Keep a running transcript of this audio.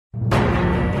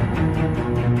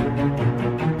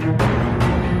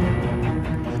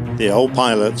The Old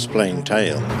Pilot's Plain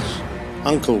Tales.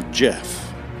 Uncle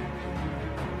Jeff.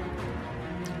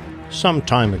 Some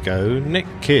time ago, Nick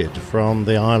Kidd from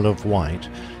the Isle of Wight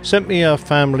sent me a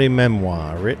family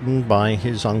memoir written by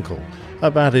his uncle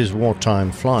about his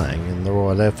wartime flying in the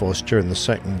Royal Air Force during the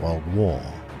Second World War.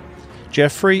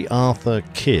 Geoffrey Arthur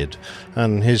Kidd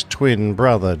and his twin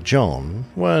brother John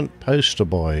weren't poster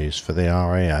boys for the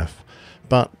RAF,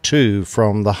 but two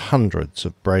from the hundreds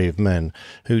of brave men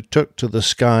who took to the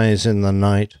skies in the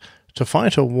night to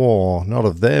fight a war not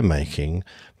of their making,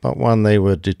 but one they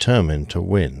were determined to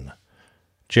win.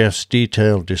 Jeff's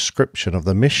detailed description of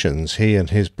the missions he and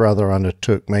his brother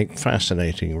undertook make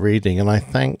fascinating reading, and I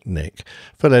thank Nick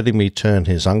for letting me turn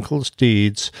his uncle's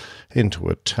deeds into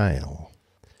a tale.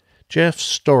 Jeff's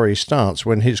story starts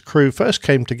when his crew first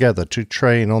came together to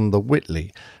train on the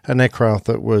Whitley, an aircraft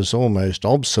that was almost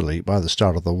obsolete by the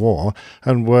start of the war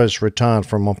and was retired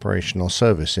from operational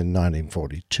service in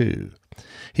 1942.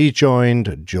 He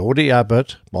joined Geordie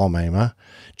Abbott, bomb aimer,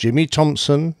 Jimmy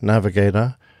Thompson,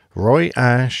 navigator, Roy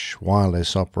Ash,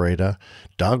 wireless operator,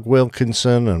 Doug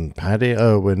Wilkinson and Paddy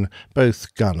Irwin,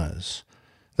 both gunners.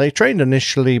 They trained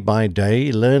initially by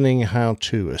day, learning how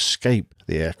to escape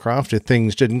the aircraft if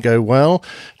things didn't go well,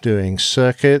 doing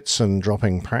circuits and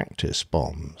dropping practice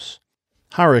bombs.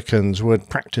 Hurricanes would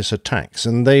practice attacks,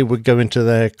 and they would go into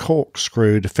their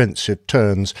corkscrew defensive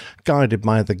turns, guided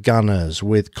by the gunners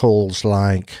with calls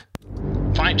like,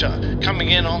 "Fighter, coming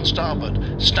in on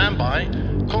starboard. Stand by.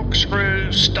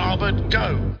 Corkscrew, starboard,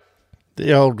 go."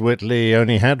 The old Whitley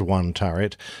only had one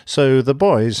turret, so the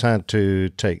boys had to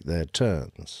take their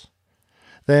turns.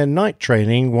 Their night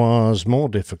training was more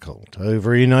difficult,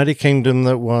 over a United Kingdom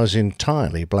that was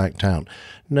entirely blacked out.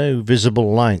 No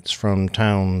visible lights from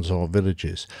towns or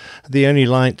villages. The only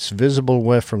lights visible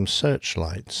were from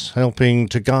searchlights, helping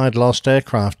to guide lost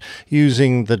aircraft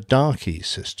using the Darky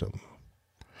system.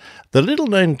 The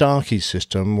little-known Darky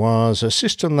system was a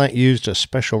system that used a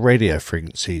special radio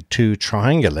frequency to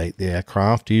triangulate the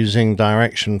aircraft using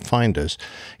direction finders.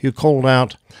 You called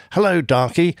out, "Hello,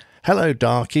 Darky! Hello,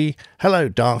 Darky! Hello,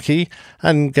 Darky!"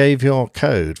 and gave your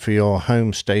code for your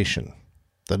home station.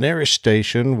 The nearest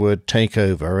station would take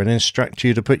over and instruct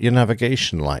you to put your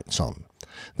navigation lights on.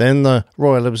 Then the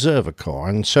Royal Observer Corps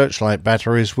and searchlight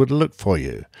batteries would look for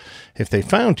you. If they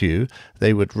found you,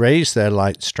 they would raise their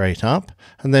lights straight up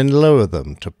and then lower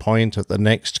them to point at the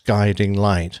next guiding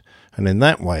light, and in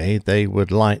that way they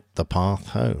would light the path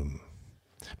home.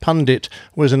 Pundit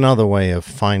was another way of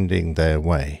finding their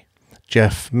way.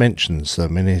 Jeff mentions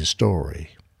them in his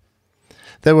story.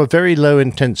 There were very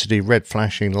low-intensity red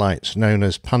flashing lights known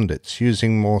as pundits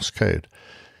using Morse code.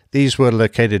 These were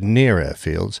located near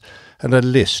airfields, and a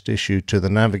list issued to the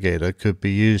navigator could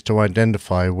be used to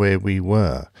identify where we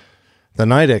were. The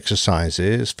night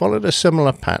exercises followed a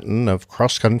similar pattern of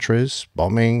cross-countries,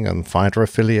 bombing and fighter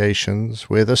affiliations,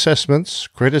 with assessments,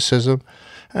 criticism,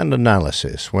 and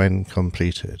analysis when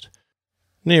completed.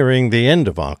 Nearing the end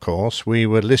of our course, we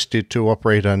were listed to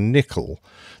operate a Nickel.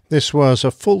 This was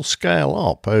a full-scale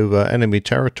op over enemy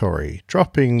territory,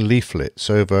 dropping leaflets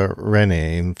over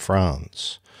Rennes in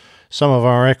France. Some of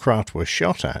our aircraft were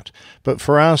shot at, but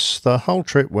for us the whole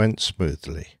trip went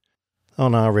smoothly.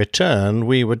 On our return,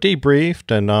 we were debriefed,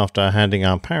 and after handing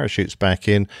our parachutes back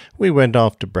in, we went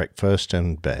off to breakfast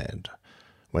and bed.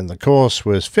 When the course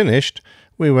was finished,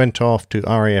 we went off to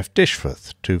RAF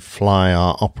Dishforth to fly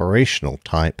our operational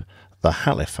type, the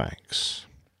Halifax.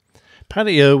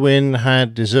 Paddy Irwin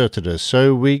had deserted us,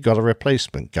 so we got a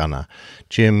replacement gunner,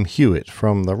 Jim Hewitt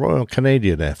from the Royal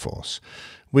Canadian Air Force.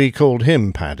 We called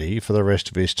him Paddy for the rest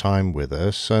of his time with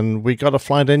us, and we got a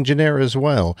flight engineer as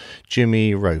well,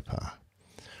 Jimmy Roper.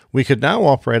 We could now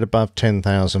operate above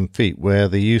 10,000 feet, where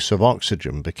the use of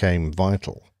oxygen became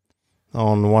vital.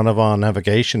 On one of our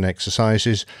navigation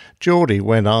exercises, Geordie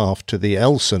went aft to the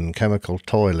Elson chemical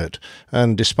toilet,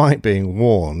 and despite being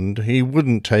warned, he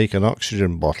wouldn't take an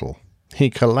oxygen bottle. He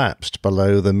collapsed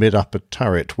below the mid-upper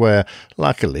turret, where,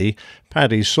 luckily,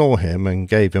 Paddy saw him and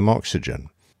gave him oxygen.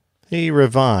 He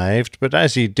revived, but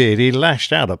as he did, he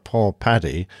lashed out at poor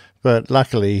Paddy, but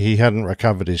luckily he hadn't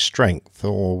recovered his strength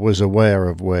or was aware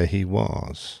of where he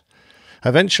was.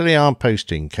 Eventually our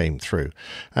posting came through,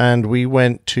 and we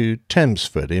went to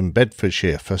Thamesford in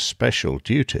Bedfordshire for special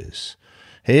duties.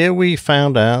 Here we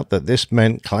found out that this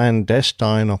meant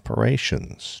clandestine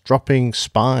operations, dropping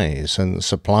spies and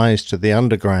supplies to the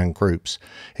underground groups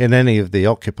in any of the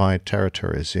occupied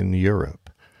territories in Europe.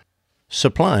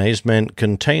 Supplies meant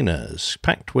containers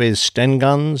packed with Sten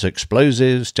guns,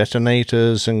 explosives,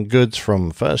 detonators, and goods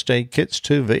from first aid kits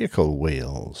to vehicle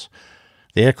wheels.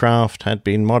 The aircraft had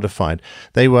been modified.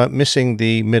 They were missing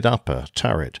the mid-upper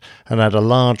turret and had a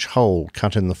large hole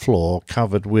cut in the floor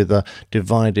covered with a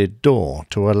divided door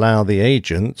to allow the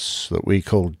agents, that we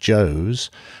called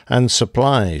Joes, and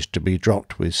supplies to be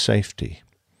dropped with safety.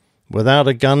 Without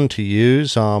a gun to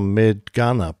use, our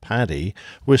mid-gunner, Paddy,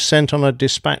 was sent on a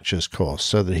dispatcher's course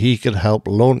so that he could help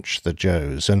launch the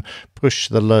Joes and push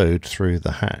the load through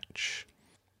the hatch.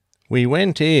 We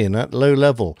went in at low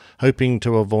level, hoping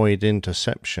to avoid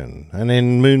interception, and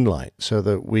in moonlight so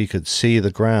that we could see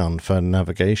the ground for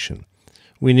navigation.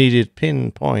 We needed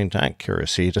pinpoint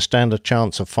accuracy to stand a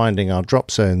chance of finding our drop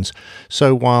zones,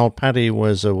 so while Paddy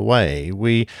was away,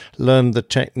 we learned the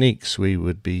techniques we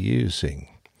would be using.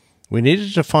 We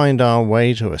needed to find our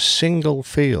way to a single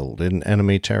field in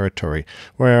enemy territory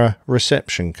where a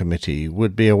reception committee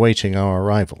would be awaiting our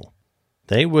arrival.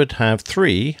 They would have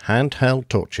 3 handheld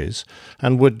torches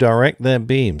and would direct their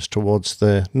beams towards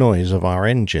the noise of our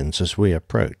engines as we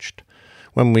approached.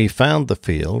 When we found the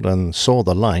field and saw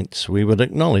the lights, we would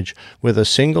acknowledge with a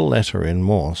single letter in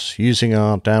Morse using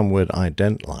our downward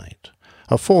ident light.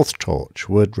 A 4th torch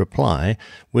would reply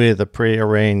with a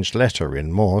prearranged letter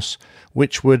in Morse,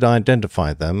 which would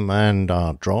identify them, and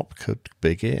our drop could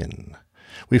begin.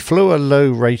 We flew a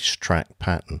low racetrack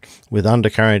pattern with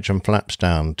undercarriage and flaps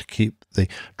down to keep the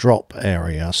drop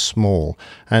area small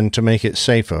and to make it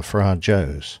safer for our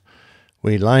Joes.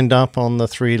 We lined up on the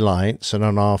 3 lights, and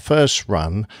on our first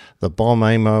run, the bomb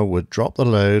aimer would drop the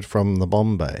load from the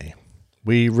bomb bay.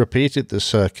 We repeated the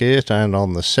circuit, and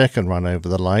on the second run over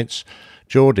the lights,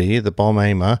 Geordie, the bomb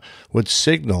aimer, would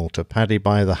signal to Paddy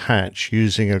by the hatch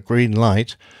using a green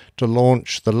light to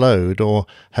launch the load or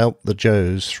help the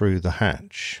Joes through the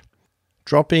hatch.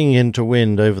 Dropping into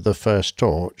wind over the first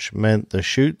torch meant the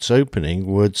chute's opening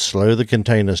would slow the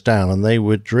containers down and they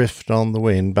would drift on the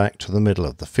wind back to the middle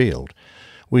of the field.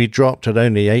 We dropped at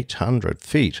only 800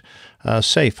 feet, a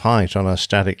safe height on a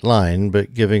static line,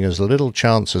 but giving as little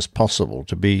chance as possible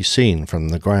to be seen from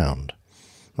the ground.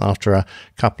 After a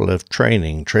couple of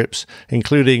training trips,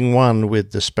 including one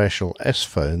with the special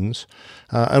S-phones,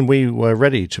 and we were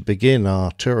ready to begin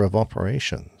our tour of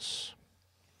operations.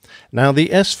 Now,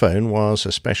 the S-phone was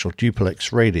a special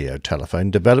duplex radio telephone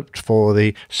developed for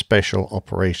the Special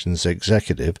Operations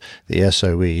Executive, the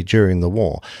SOE, during the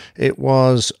war. It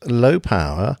was low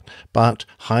power, but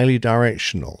highly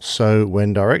directional, so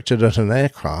when directed at an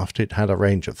aircraft it had a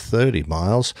range of 30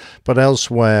 miles, but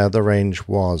elsewhere the range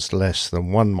was less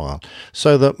than 1 mile,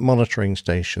 so that monitoring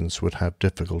stations would have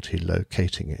difficulty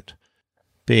locating it.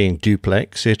 Being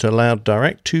duplex, it allowed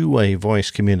direct two-way voice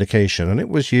communication, and it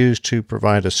was used to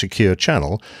provide a secure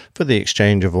channel for the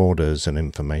exchange of orders and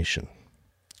information.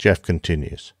 Jeff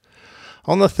continues.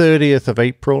 On the 30th of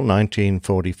April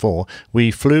 1944,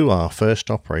 we flew our first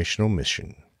operational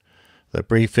mission. The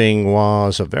briefing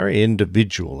was a very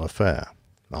individual affair.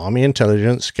 Army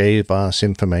intelligence gave us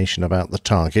information about the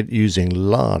target using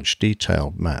large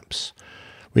detailed maps.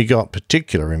 We got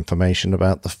particular information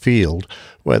about the field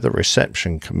where the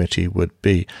reception committee would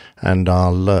be and our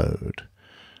load.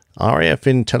 RAF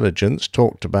intelligence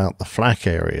talked about the flak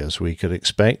areas we could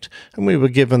expect, and we were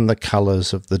given the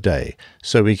colours of the day,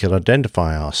 so we could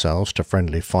identify ourselves to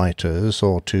friendly fighters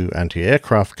or to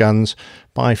anti-aircraft guns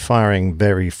by firing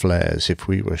very flares if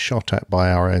we were shot at by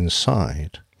our own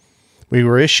side. We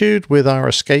were issued with our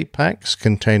escape packs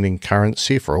containing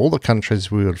currency for all the countries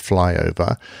we would fly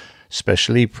over,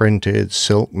 specially printed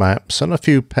silk maps, and a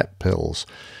few pep pills,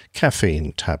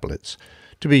 caffeine tablets,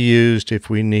 to be used if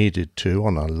we needed to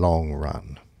on a long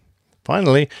run.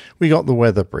 Finally, we got the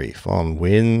weather brief on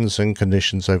winds and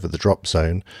conditions over the drop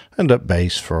zone and at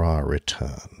base for our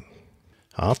return.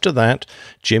 After that,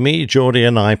 Jimmy, Geordie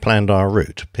and I planned our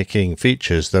route, picking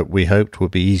features that we hoped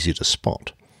would be easy to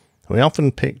spot. We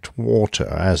often picked water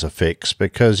as a fix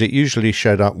because it usually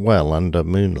showed up well under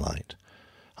moonlight.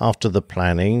 After the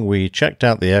planning, we checked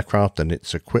out the aircraft and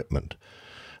its equipment.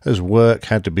 As work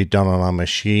had to be done on our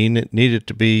machine, it needed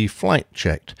to be flight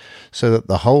checked so that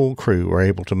the whole crew were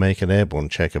able to make an airborne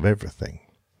check of everything.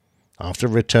 After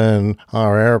return,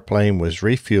 our airplane was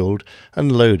refueled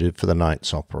and loaded for the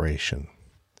night's operation.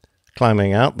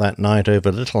 Climbing out that night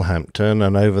over Littlehampton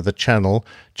and over the Channel,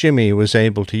 Jimmy was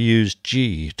able to use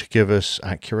G to give us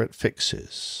accurate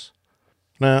fixes.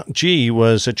 Now, G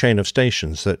was a chain of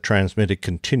stations that transmitted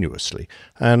continuously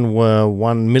and were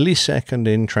 1 millisecond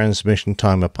in transmission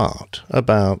time apart,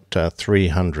 about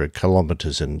 300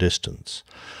 kilometers in distance.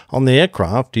 On the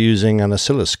aircraft, using an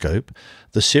oscilloscope,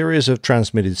 the series of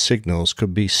transmitted signals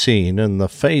could be seen and the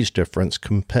phase difference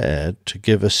compared to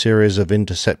give a series of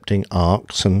intercepting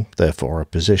arcs and therefore a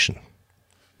position.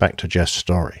 Back to Jeff's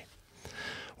story.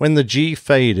 When the G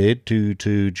faded due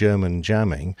to German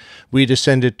jamming, we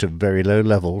descended to very low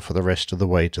level for the rest of the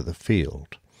way to the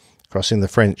field. Crossing the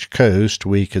French coast,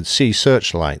 we could see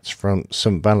searchlights from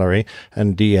St. Valery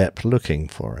and Dieppe looking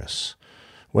for us.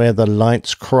 Where the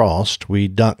lights crossed, we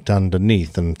ducked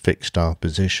underneath and fixed our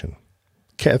position.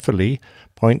 Carefully,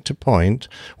 point to point,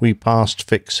 we passed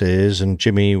fixes and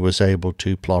Jimmy was able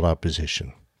to plot our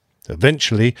position.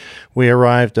 Eventually, we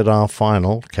arrived at our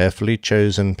final, carefully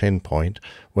chosen pinpoint,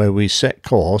 where we set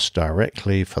course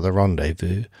directly for the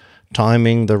rendezvous,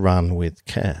 timing the run with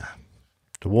care.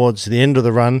 Towards the end of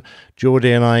the run,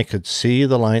 Geordie and I could see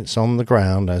the lights on the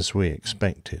ground as we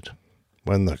expected.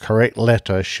 When the correct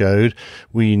letter showed,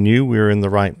 we knew we were in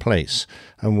the right place,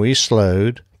 and we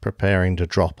slowed, preparing to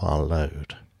drop our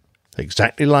load.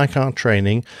 Exactly like our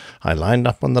training, I lined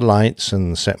up on the lights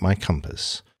and set my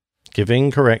compass.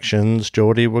 Giving corrections,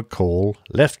 Geordie would call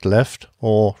left, left,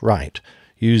 or right,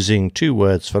 using 2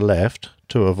 words for left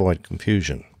to avoid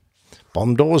confusion.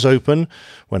 Bomb doors open.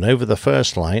 When over the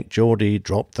first light, Geordie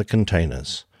dropped the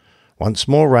containers. Once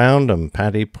more round, and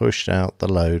Paddy pushed out the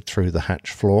load through the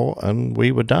hatch floor, and we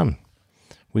were done.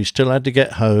 We still had to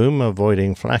get home,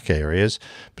 avoiding flak areas,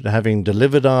 but having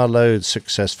delivered our load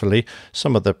successfully,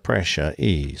 some of the pressure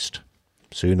eased.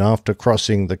 Soon after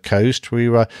crossing the coast, we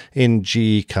were in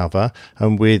G cover,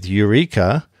 and with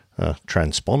Eureka, a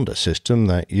transponder system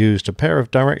that used a pair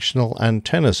of directional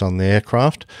antennas on the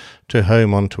aircraft to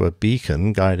home onto a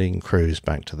beacon guiding crews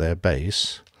back to their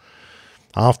base.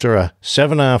 After a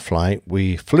 7-hour flight,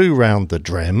 we flew round the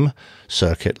DREM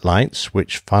circuit lights,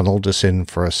 which funneled us in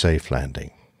for a safe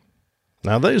landing.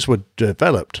 Now, those were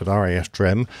developed at RAF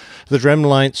DREM. The DREM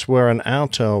lights were an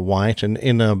outer white and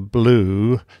inner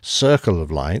blue circle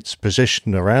of lights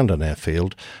positioned around an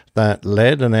airfield that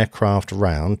led an aircraft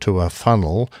round to a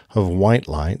funnel of white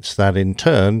lights that in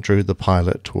turn drew the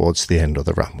pilot towards the end of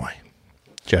the runway.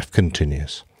 Jeff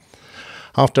continues.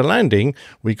 After landing,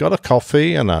 we got a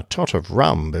coffee and a tot of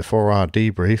rum before our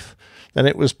debrief. Then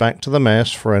it was back to the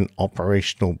mess for an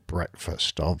operational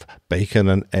breakfast of bacon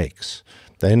and eggs.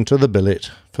 Then to the billet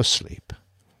for sleep.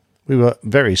 We were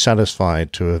very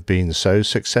satisfied to have been so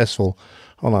successful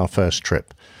on our first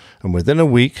trip, and within a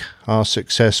week our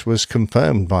success was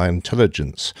confirmed by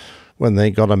intelligence when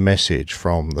they got a message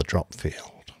from the drop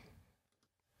field.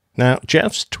 Now,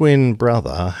 Jeff's twin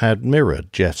brother had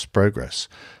mirrored Jeff's progress,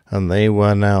 and they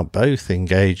were now both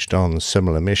engaged on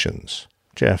similar missions.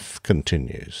 Jeff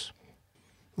continues.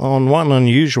 On one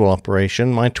unusual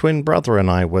operation, my twin brother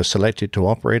and I were selected to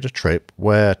operate a trip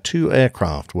where 2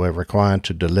 aircraft were required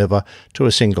to deliver to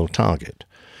a single target.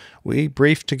 We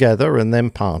briefed together and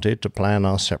then parted to plan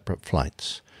our separate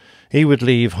flights. He would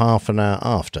leave half an hour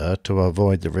after to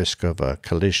avoid the risk of a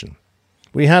collision.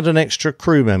 We had an extra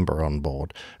crew member on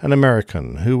board, an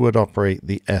American, who would operate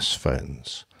the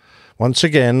S-phones. Once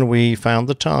again, we found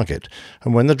the target,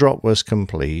 and when the drop was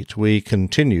complete, we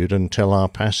continued until our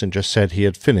passenger said he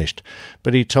had finished,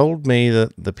 but he told me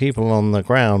that the people on the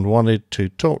ground wanted to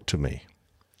talk to me.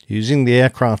 Using the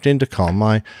aircraft intercom,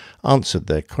 I answered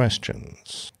their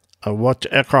questions. What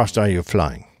aircraft are you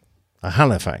flying? A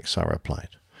Halifax, I replied.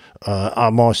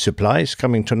 Are more supplies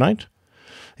coming tonight?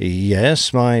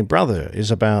 Yes, my brother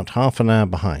is about half an hour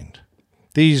behind.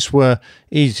 These were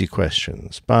easy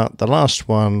questions, but the last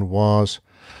one was,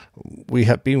 we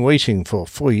have been waiting for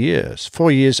 4 years,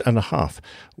 4.5 years.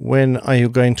 When are you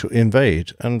going to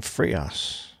invade and free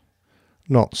us?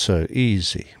 Not so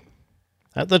easy.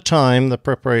 At the time, the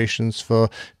preparations for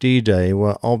D-Day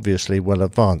were obviously well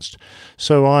advanced,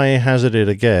 so I hazarded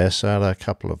a guess at a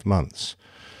couple of months.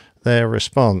 Their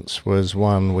response was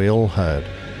one we all heard,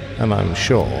 and I'm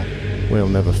sure we'll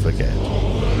never forget.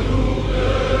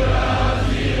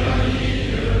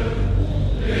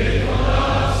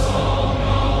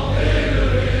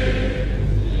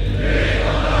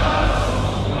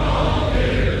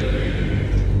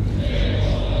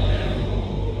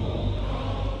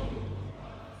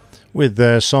 With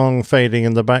their song fading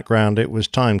in the background, it was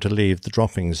time to leave the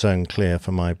dropping zone clear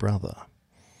for my brother.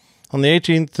 On the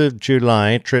 18th of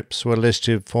July, trips were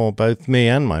listed for both me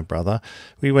and my brother.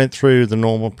 We went through the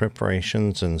normal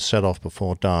preparations and set off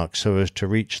before dark so as to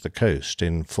reach the coast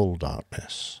in full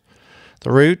darkness.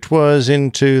 The route was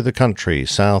into the country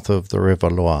south of the River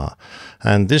Loire,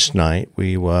 and this night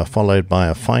we were followed by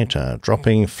a fighter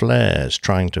dropping flares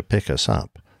trying to pick us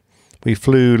up. We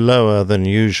flew lower than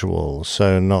usual,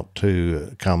 so not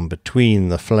to come between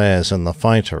the flares and the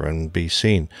fighter and be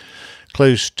seen.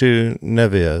 Close to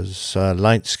Neviers,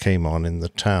 lights came on in the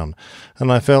town,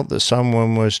 and I felt that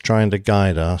someone was trying to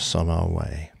guide us on our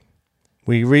way.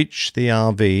 We reached the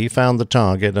RV, found the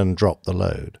target, and dropped the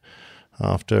load.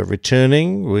 After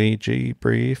returning, we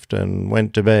debriefed and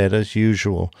went to bed as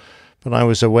usual, but I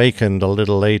was awakened a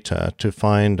little later to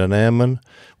find an airman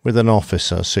with an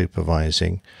officer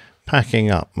supervising,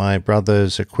 packing up my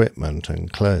brother's equipment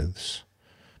and clothes.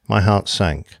 My heart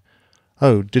sank.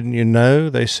 "Oh, didn't you know?"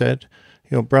 they said.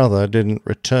 "Your brother didn't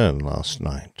return last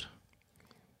night."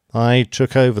 I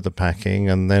took over the packing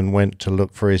and then went to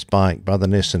look for his bike by the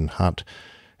Nissen hut.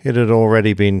 It had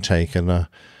already been taken, a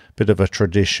bit of a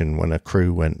tradition when a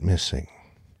crew went missing.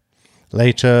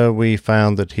 Later we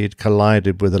found that he had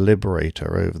collided with a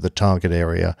Liberator over the target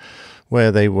area,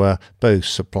 where they were both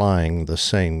supplying the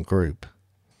same group.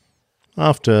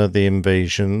 After the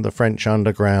invasion, the French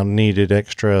underground needed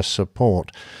extra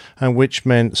support, and which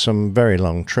meant some very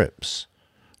long trips.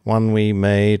 One we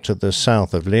made to the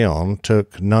south of Lyon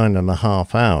took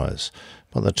 9.5 hours.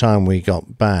 By the time we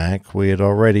got back, we had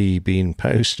already been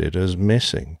posted as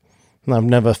missing. I've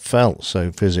never felt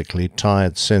so physically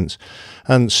tired since,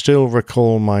 and still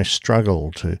recall my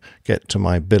struggle to get to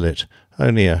my billet,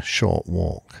 only a short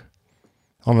walk.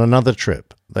 On another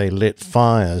trip, they lit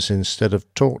fires instead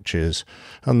of torches,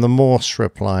 and the Morse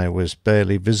reply was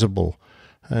barely visible.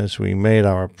 As we made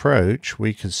our approach,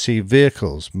 we could see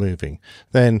vehicles moving.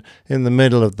 Then, in the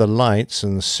middle of the lights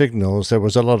and signals, there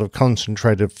was a lot of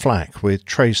concentrated flak with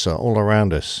tracer all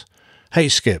around us. "Hey,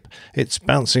 Skip, it's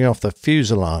bouncing off the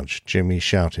fuselage," Jimmy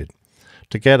shouted.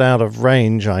 To get out of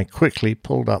range, I quickly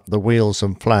pulled up the wheels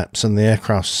and flaps, and the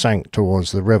aircraft sank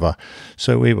towards the river,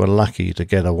 so we were lucky to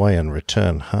get away and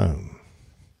return home.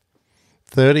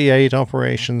 38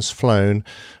 operations flown,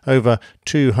 over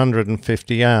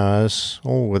 250 hours,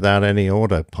 all without any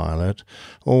autopilot,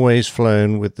 always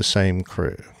flown with the same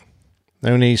crew.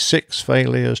 Only 6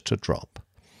 failures to drop.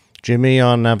 Jimmy,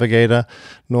 our navigator,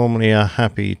 normally a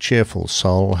happy, cheerful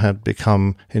soul, had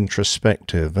become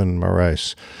introspective and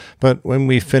morose, but when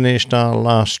we finished our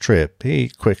last trip, he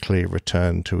quickly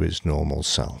returned to his normal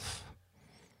self.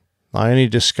 I only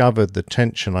discovered the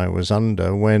tension I was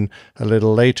under when, a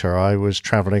little later, I was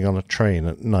travelling on a train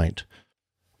at night.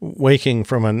 Waking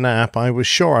from a nap, I was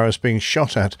sure I was being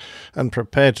shot at and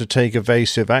prepared to take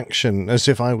evasive action as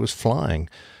if I was flying.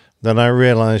 Then I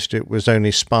realized it was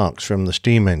only sparks from the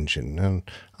steam engine, and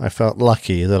I felt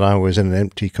lucky that I was in an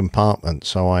empty compartment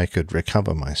so I could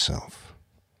recover myself.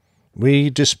 We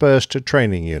dispersed to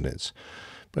training units,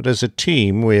 but as a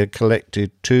team we had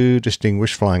collected 2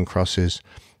 Distinguished Flying Crosses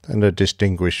and a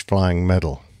Distinguished Flying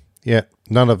Medal. Yet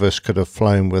none of us could have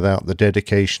flown without the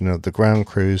dedication of the ground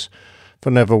crews, for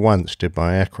never once did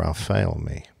my aircraft fail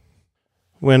me.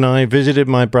 When I visited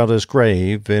my brother's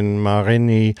grave in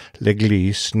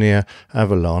Marigny-l'Église near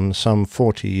Avallon some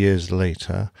 40 years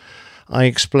later, I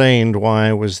explained why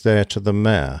I was there to the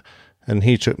mayor, and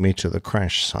he took me to the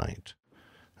crash site.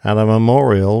 At a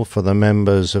memorial for the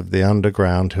members of the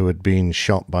underground who had been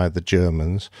shot by the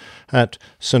Germans at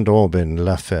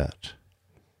Saint-Aubin-la-Fête.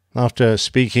 After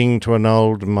speaking to an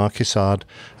old marquisade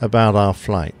about our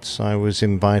flights, I was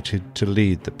invited to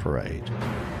lead the parade.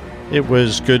 It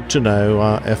was good to know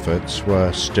our efforts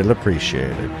were still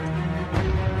appreciated.